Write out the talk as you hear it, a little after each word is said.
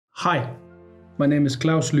Hi, my name is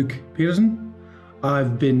Klaus Luc Petersen.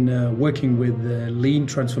 I've been working with lean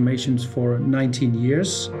transformations for 19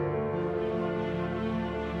 years.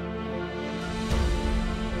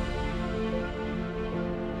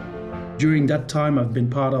 During that time, I've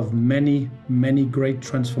been part of many great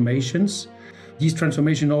transformations. These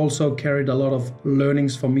transformations also carried a lot of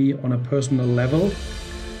learnings for me on a personal level.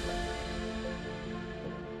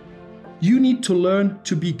 You need to learn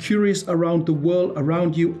to be curious around the world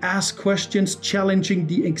around you, ask questions, challenging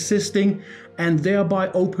the existing, and thereby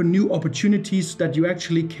open new opportunities that you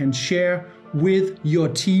actually can share with your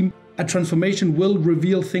team. A transformation will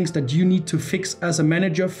reveal things that you need to fix as a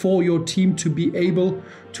manager for your team to be able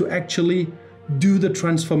to actually do the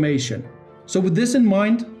transformation. So with this in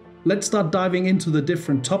mind, let's start diving into the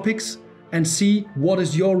different topics and see what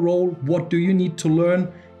is your role, what do you need to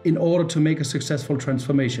learn in order to make a successful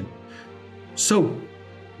transformation. So,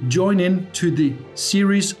 join in to the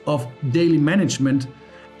series of daily management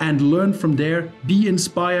and learn from there, be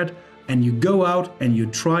inspired, and you go out and you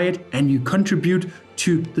try it and you contribute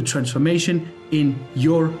to the transformation in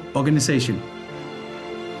your organization.